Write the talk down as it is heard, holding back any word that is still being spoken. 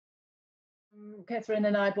Katherine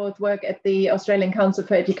and I both work at the Australian Council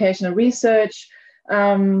for Educational Research.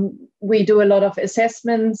 We do a lot of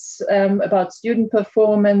assessments about student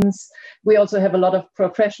performance. We also have a lot of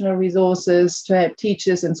professional resources to help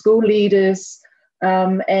teachers and school leaders.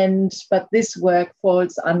 But this work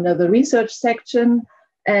falls under the research section.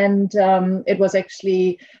 And it was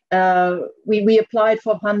actually, we applied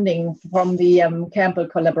for funding from the Campbell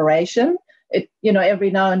collaboration.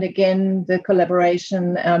 Every now and again, the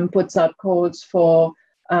collaboration puts out calls for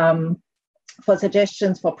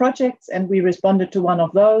suggestions for projects, and we responded to one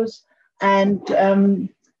of those. And we're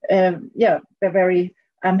very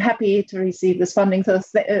happy to receive this funding. So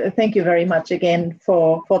thank you very much again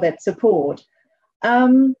for that support.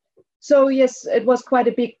 So yes, it was quite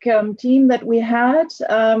a big team that we had,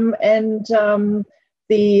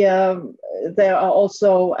 there are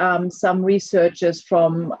also some researchers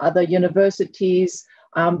from other universities,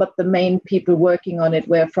 but the main people working on it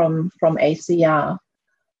were from ACR.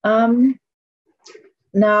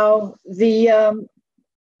 Now,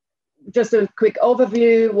 just a quick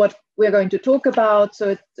overview, what we're going to talk about.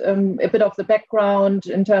 So a bit of the background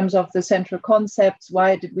in terms of the central concepts,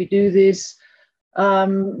 why did we do this,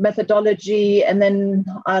 methodology, and then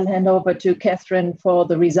I'll hand over to Katherine for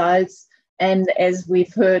the results. And as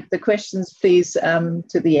we've heard, the questions, please,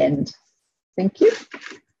 to the end. Thank you.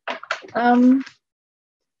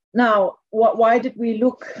 Now, why did we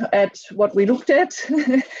look at what we looked at?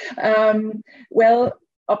 Well,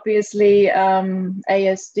 obviously,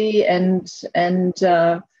 ASD and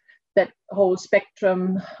that whole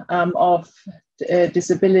spectrum of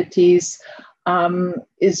disabilities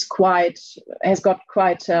has got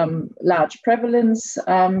quite large prevalence.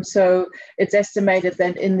 So it's estimated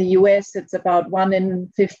that in the US, it's about 1 in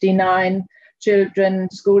 59 children,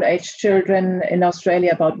 school-age children. In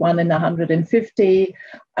Australia, about 1 in 150.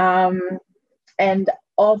 And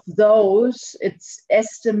of those, it's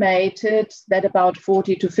estimated that about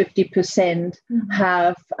 40 to 50%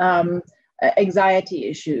 have anxiety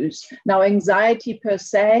issues. Now, anxiety per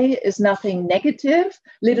se is nothing negative.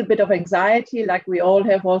 A little bit of anxiety, like we all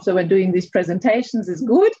have also when doing these presentations, is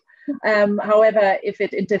good. However, if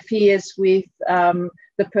it interferes with the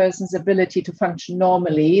person's ability to function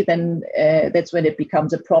normally, then that's when it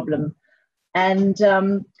becomes a problem. And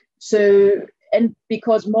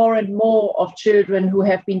because more and more of children who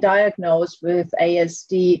have been diagnosed with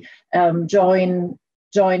ASD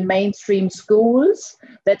join mainstream schools.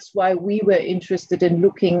 That's why we were interested in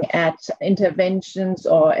looking at interventions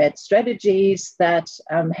or at strategies that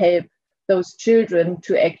help those children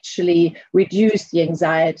to actually reduce the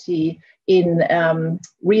anxiety in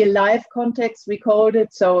real life context, we called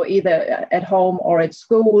it, so either at home or at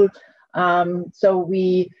school. So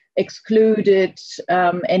we excluded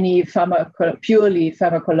any purely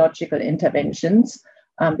pharmacological interventions,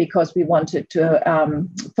 because we wanted to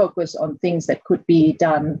focus on things that could be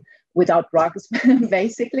done without drugs,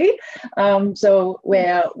 basically. So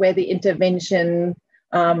where the intervention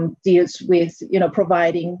deals with,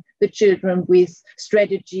 providing the children with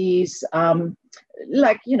strategies, calling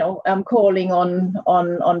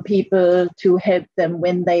on people to help them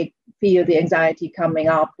when they feel the anxiety coming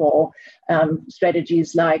up, or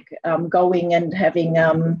strategies like going and having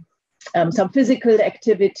some physical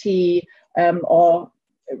activity, or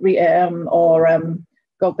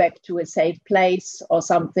go back to a safe place or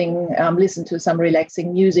something, listen to some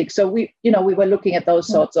relaxing music. So we were looking at those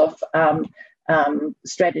sorts of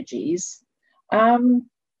strategies. Now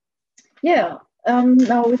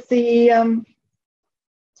with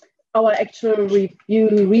our actual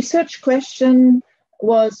review research question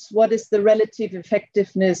was, what is the relative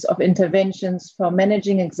effectiveness of interventions for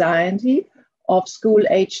managing anxiety of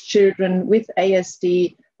school-age children with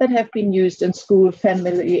ASD that have been used in school,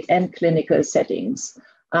 family, and clinical settings?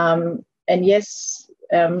 And yes,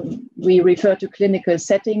 we refer to clinical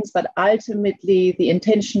settings, but ultimately the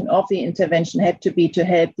intention of the intervention had to be to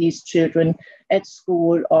help these children at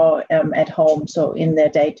school or at home, so in their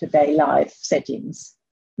day-to-day life settings.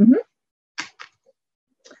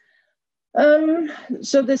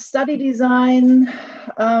 So the study design,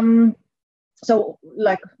 so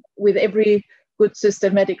like with every good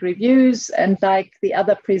systematic reviews, and like the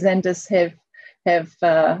other presenters have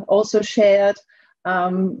also shared,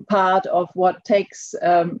 part of what takes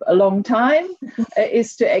a long time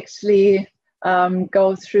is to actually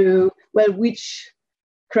go through, well, which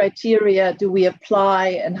criteria do we apply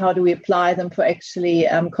and how do we apply them for actually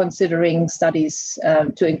considering studies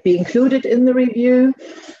to be included in the review.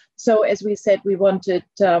 So as we said, we wanted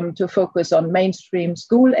to focus on mainstream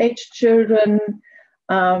school-age children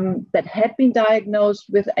that had been diagnosed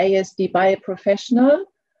with ASD by a professional,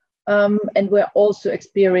 and were also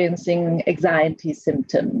experiencing anxiety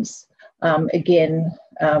symptoms, again,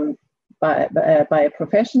 by a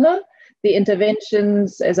professional. The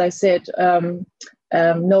interventions, as I said,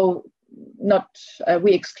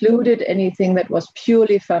 we excluded anything that was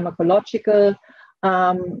purely pharmacological,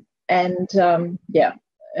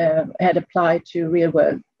 had applied to real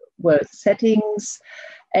world settings.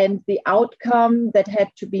 And the outcome that had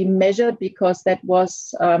to be measured, because that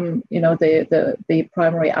was, the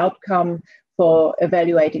primary outcome for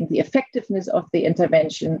evaluating the effectiveness of the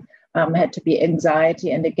intervention, had to be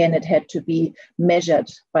anxiety. And again, it had to be measured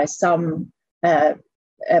by some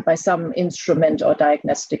instrument or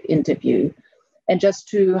diagnostic interview. And just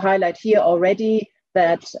to highlight here already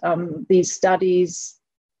that these studies,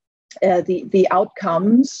 the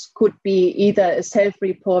outcomes could be either a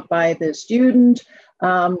self-report by the student,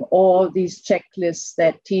 or these checklists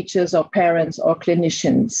that teachers or parents or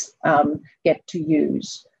clinicians get to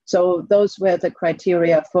use. So those were the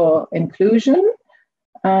criteria for inclusion.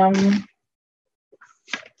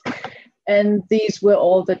 And these were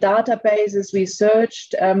all the databases we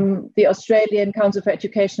searched. The Australian Council for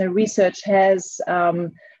Educational Research has,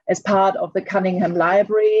 as part of the Cunningham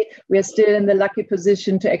Library, we are still in the lucky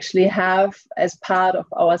position to actually have, as part of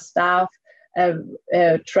our staff,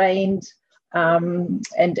 trained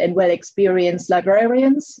and well-experienced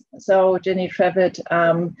librarians. So Jenny Trevitt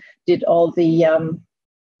did all the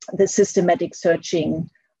systematic searching,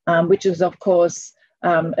 which is, of course,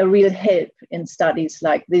 a real help in studies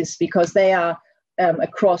like this, because they are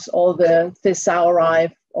across all the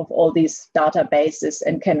thesauri of all these databases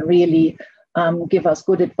and can really give us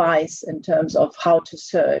good advice in terms of how to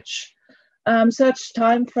search. Search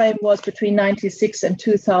time frame was between 1996 and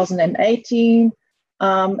 2018.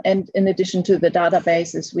 And in addition to the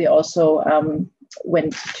databases, we also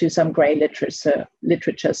went to some grey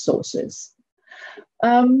literature sources.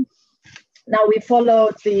 Now we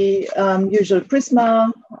followed the usual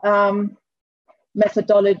PRISMA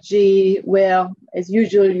methodology, where, as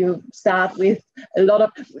usual, you start with a lot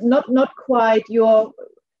of, not quite your,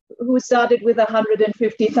 who started with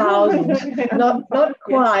 150,000, not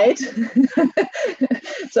quite.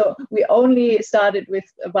 So we only started with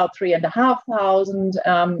about 3,500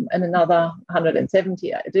 and another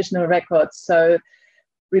 170 additional records. So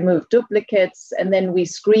removed duplicates, and then we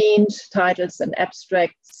screened titles and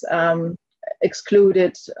abstracts,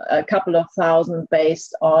 excluded a couple of thousand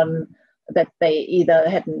based on that they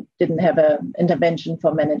either didn't have an intervention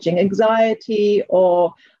for managing anxiety,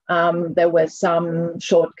 or there were some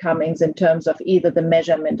shortcomings in terms of either the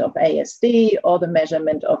measurement of ASD or the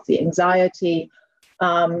measurement of the anxiety.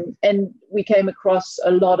 And we came across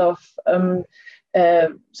a lot of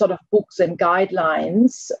sort of books and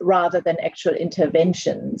guidelines rather than actual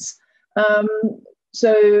interventions.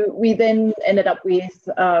 So we then ended up with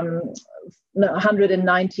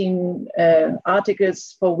 119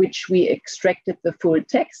 articles for which we extracted the full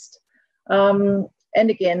text. And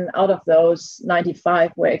again, out of those,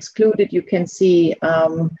 95 were excluded. You can see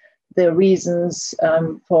the reasons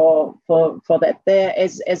for that there.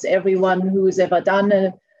 As everyone who's ever done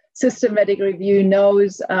a systematic review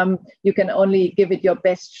knows, you can only give it your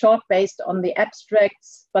best shot based on the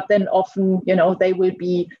abstracts, but then often, they will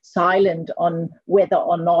be silent on whether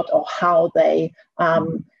or not or how they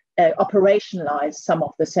operationalize some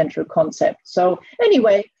of the central concepts. So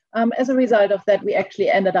anyway, as a result of that, we actually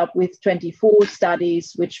ended up with 24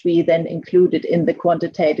 studies, which we then included in the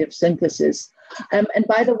quantitative synthesis. And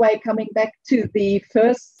by the way, coming back to the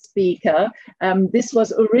first speaker, this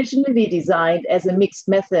was originally designed as a mixed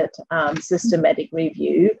method systematic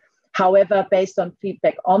review. However, based on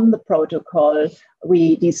feedback on the protocol,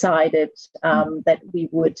 we decided that we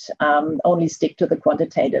would only stick to the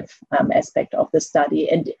quantitative aspect of the study.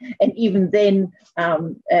 And even then,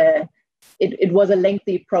 it was a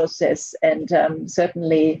lengthy process and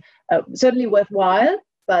certainly worthwhile,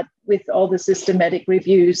 but with all the systematic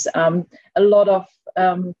reviews, a long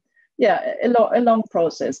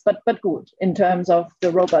process, but good in terms of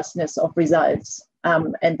the robustness of results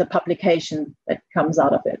and the publication that comes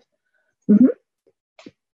out of it. Mm-hmm.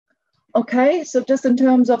 Okay, so just in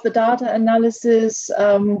terms of the data analysis,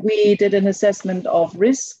 we did an assessment of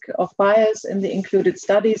risk of bias in the included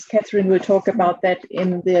studies. Katherine will talk about that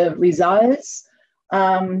in the results.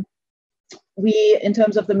 In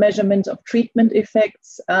terms of the measurement of treatment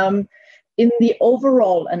effects, in the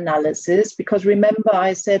overall analysis, because remember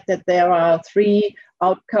I said that there are 3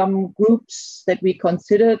 outcome groups that we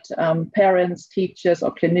considered, parents, teachers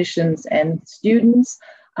or clinicians and students.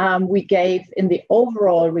 We gave, in the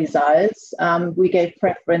overall results, we gave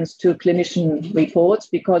preference to clinician reports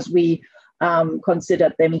because we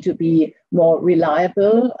considered them to be more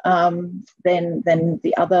reliable than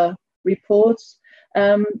the other reports.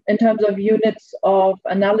 In terms of units of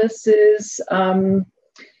analysis,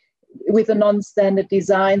 with the non-standard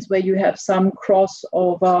designs where you have some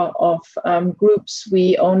crossover of groups,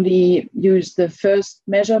 we only use the first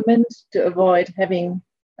measurement to avoid having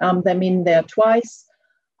them in there twice.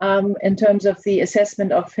 In terms of the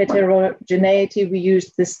assessment of heterogeneity, we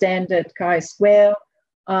used the standard chi-square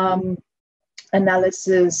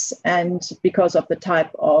analysis, and because of the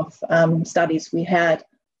type of studies we had,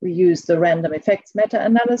 we used the random effects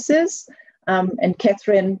meta-analysis. And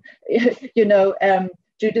Katherine, you know,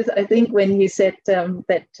 Judith, I think when he said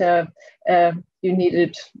that you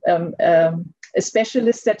needed a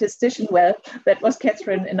specialist statistician, well, that was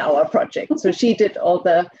Katherine in our project. So she did all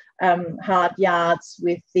the hard yards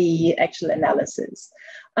with the actual analysis.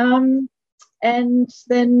 And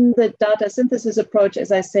then the data synthesis approach,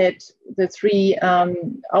 as I said, the 3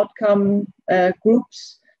 outcome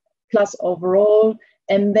groups plus overall.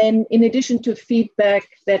 And then in addition to feedback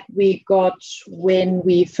that we got when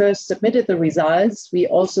we first submitted the results, we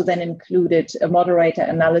also then included a moderator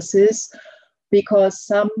analysis, because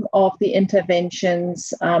some of the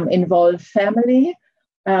interventions involve family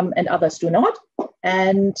and others do not.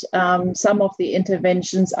 And some of the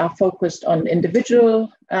interventions are focused on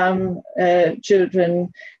individual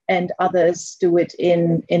children, and others do it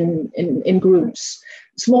in groups.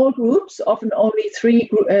 Small groups, often only three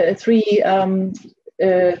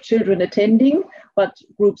children attending, but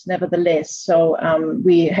groups nevertheless. So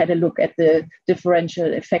we had a look at the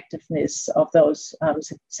differential effectiveness of those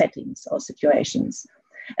settings or situations.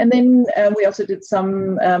 And then we also did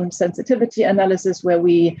some sensitivity analysis where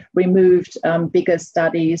we removed bigger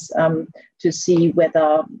studies to see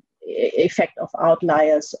whether effect of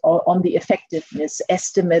outliers or on the effectiveness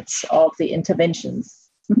estimates of the interventions.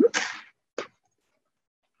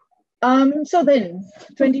 So then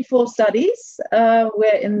 24 studies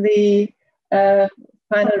were in the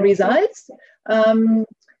final results.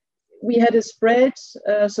 We had a spread,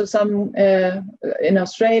 so some in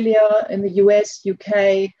Australia, in the US,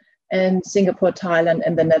 UK, and Singapore, Thailand,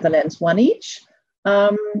 and the Netherlands, 1 each.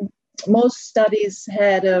 Most studies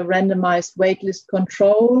had a randomized waitlist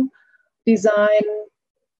control design,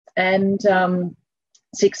 and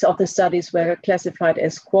 6 of the studies were classified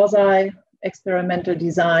as quasi-experimental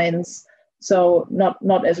designs, so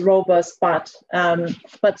not as robust, but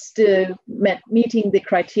still meeting the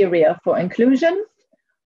criteria for inclusion.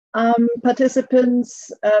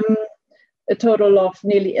 Participants, a total of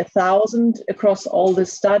nearly 1,000 across all the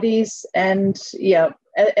studies, and yeah,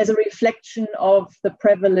 as a reflection of the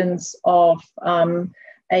prevalence of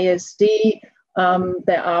ASD,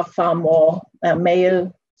 there are far more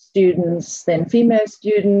male students than female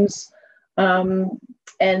students, and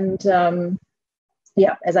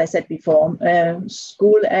yeah, as I said before,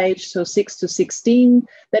 school age, so 6 to 16,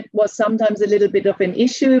 that was sometimes a little bit of an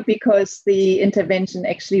issue because the intervention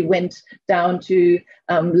actually went down to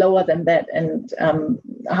lower than that and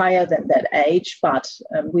higher than that age, but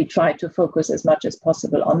we tried to focus as much as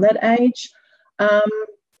possible on that age.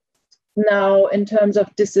 Now, in terms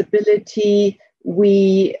of disability,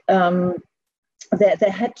 we there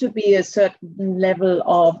had to be a certain level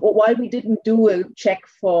of, while we didn't do a check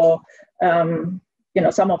for you know,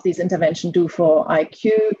 some of these interventions do for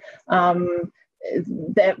IQ.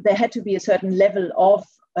 There had to be a certain level of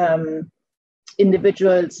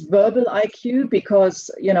individuals' verbal IQ, because,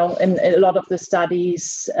 you know, in a lot of the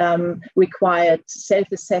studies required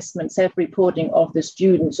self-assessment, self-reporting of the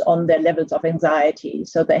students on their levels of anxiety.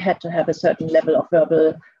 So they had to have a certain level of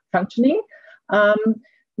verbal functioning.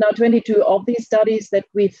 Now, 22 of these studies that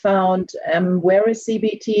we found were a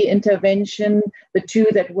CBT intervention. The 2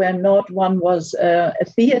 that were not, one was a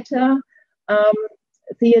theater-based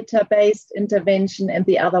intervention, and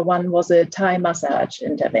the other one was a Thai massage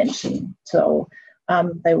intervention. So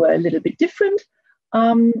they were a little bit different.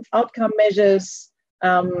 Outcome measures,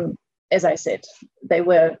 as I said, they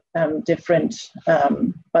were different,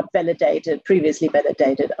 but validated, previously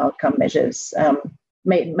validated outcome measures,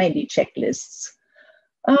 mainly checklists.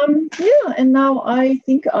 Yeah, and now I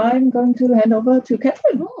think I'm going to hand over to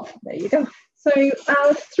Katherine. Oh, there you go. So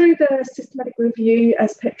through the systematic review,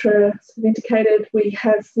 as Petra sort of indicated, we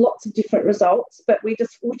have lots of different results, but we'll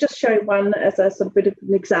just show one as a sort of bit of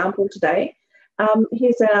an example today.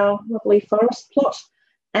 Here's our lovely forest plot,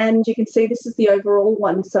 and you can see this is the overall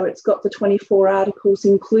one. So it's got the 24 articles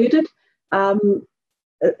included,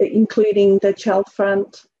 including the child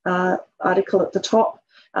front article at the top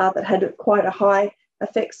that had quite a high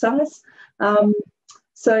effect size.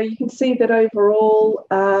 So you can see that overall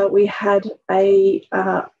we had a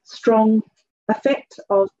strong effect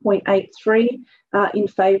of 0.83 in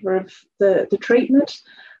favour of the treatment,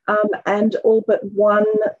 and all but one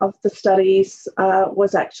of the studies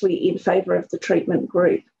was actually in favour of the treatment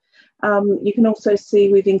group. You can also see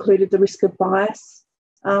we've included the risk of bias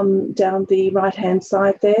down the right-hand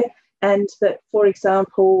side there, and that, for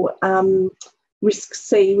example, risk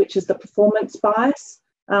C, which is the performance bias,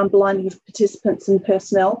 blinding of participants and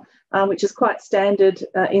personnel, which is quite standard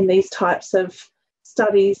in these types of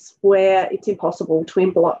studies where it's impossible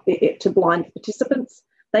to blind participants.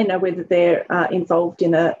 They know whether they're involved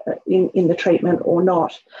in the treatment or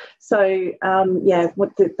not. So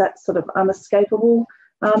that's sort of unescapable.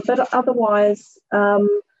 But otherwise,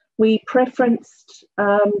 we preferenced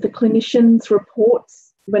the clinicians'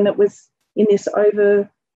 reports when it was in this overall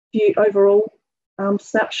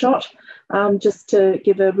snapshot, just to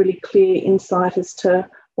give a really clear insight as to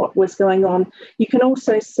what was going on. You can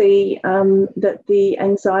also see that the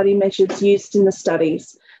anxiety measures used in the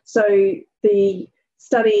studies. So the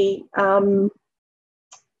study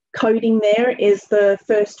coding there is the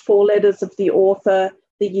first 4 letters of the author,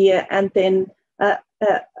 the year, and then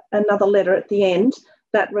another letter at the end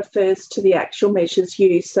that refers to the actual measures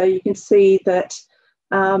used. So you can see that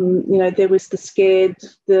there was the SCARED,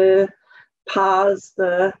 the PARS,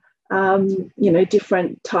 the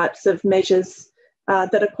different types of measures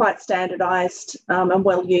that are quite standardised and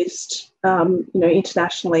well used,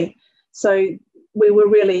 internationally. So we were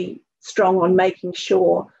really strong on making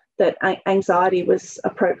sure that anxiety was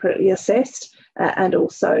appropriately assessed and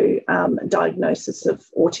also diagnosis of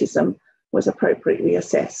autism was appropriately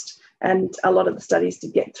assessed. And a lot of the studies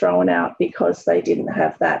did get thrown out because they didn't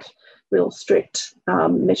have that real strict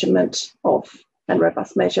measurement and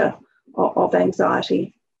robust measure of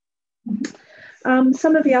anxiety.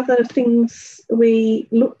 Some of the other things we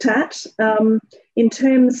looked at in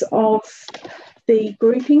terms of the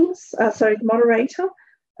groupings, moderator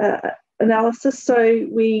analysis. So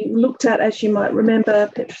we looked at, as you might remember,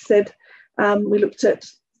 Petra said, we looked at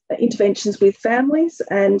interventions with families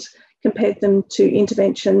and compared them to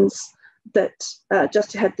interventions that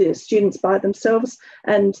just had the students by themselves,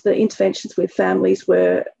 and the interventions with families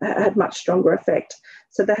had much stronger effect.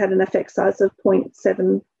 So they had an effect size of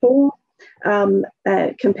 0.74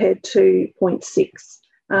 compared to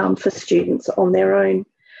 0.6 for students on their own.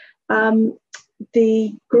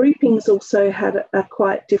 The groupings also had a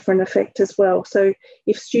quite different effect as well. So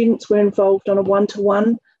if students were involved on a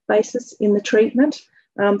one-to-one basis in the treatment,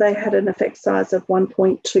 they had an effect size of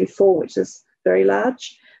 1.24, which is very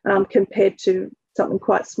large, compared to something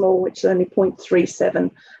quite small, which is only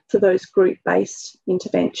 0.37 for those group-based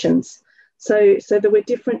interventions. So there were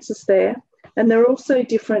differences there. And there are also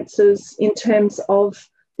differences in terms of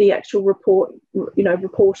the actual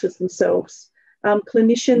reporters themselves.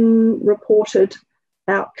 Clinician-reported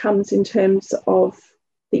outcomes in terms of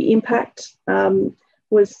the impact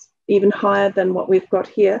was even higher than what we've got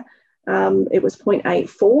here. It was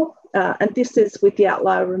 0.84, and this is with the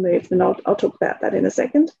outlier removed, and I'll talk about that in a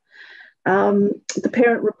second. The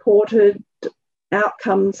parent-reported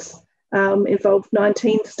outcomes involved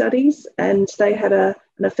 19 studies, and they had an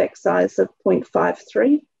effect size of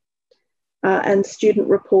 0.53. And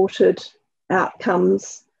student-reported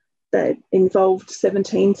outcomes that involved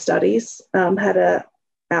 17 studies had an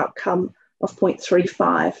outcome of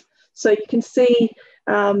 0.35. So you can see,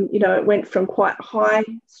 it went from quite high,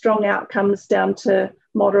 strong outcomes down to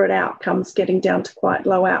moderate outcomes, getting down to quite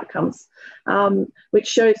low outcomes, which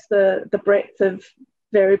shows the breadth of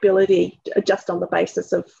variability just on the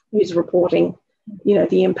basis of who's reporting,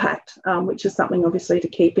 the impact, which is something obviously to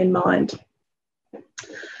keep in mind.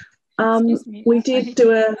 We did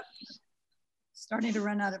do a... Starting to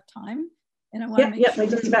run out of time. And I want to make sure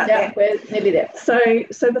we're just about there. We're nearly there. So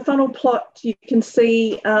the funnel plot, you can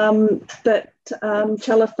see that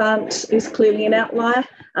Chalifant is clearly an outlier.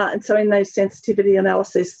 And so in those sensitivity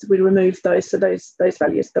analysis, we removed those. So those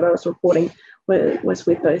values that I was reporting was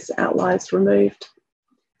with those outliers removed.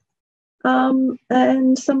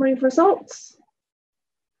 And summary of results.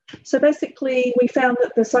 So basically, we found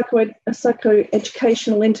that the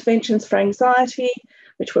psychoeducational interventions for anxiety,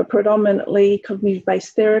 which were predominantly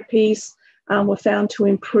cognitive-based therapies, were found to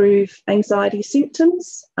improve anxiety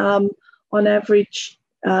symptoms. On average,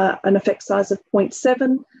 an effect size of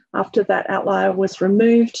 0.7 after that outlier was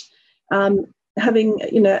removed, having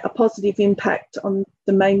a positive impact on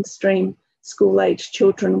the mainstream school-age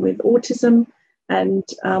children with autism. And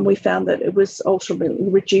we found that it was ultimately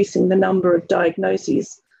reducing the number of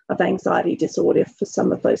diagnoses of anxiety disorder for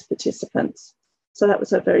some of those participants. So that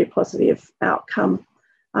was a very positive outcome.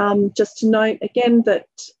 Just to note again that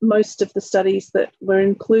most of the studies that were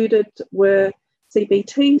included were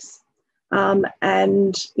CBTs,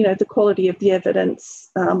 and the quality of the evidence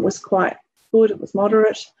was quite good. It was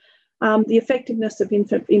moderate. The effectiveness of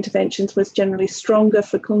interventions was generally stronger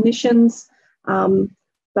for clinicians,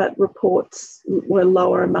 but reports were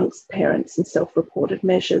lower amongst parents and self-reported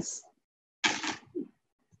measures.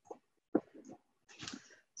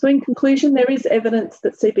 So in conclusion, there is evidence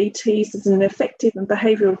that CBTs is an effective and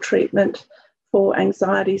behavioural treatment for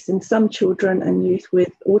anxieties in some children and youth with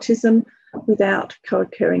autism without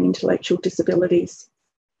co-occurring intellectual disabilities.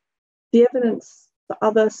 The evidence for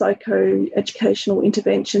other psychoeducational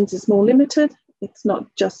interventions is more limited. It's not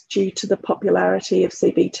just due to the popularity of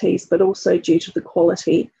CBTs, but also due to the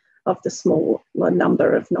quality of the small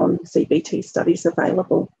number of non-CBT studies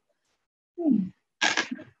available.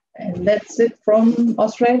 And that's it from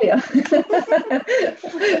Australia.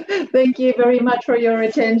 Thank you very much for your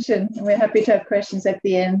attention. We're happy to have questions at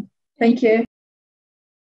the end. Thank you.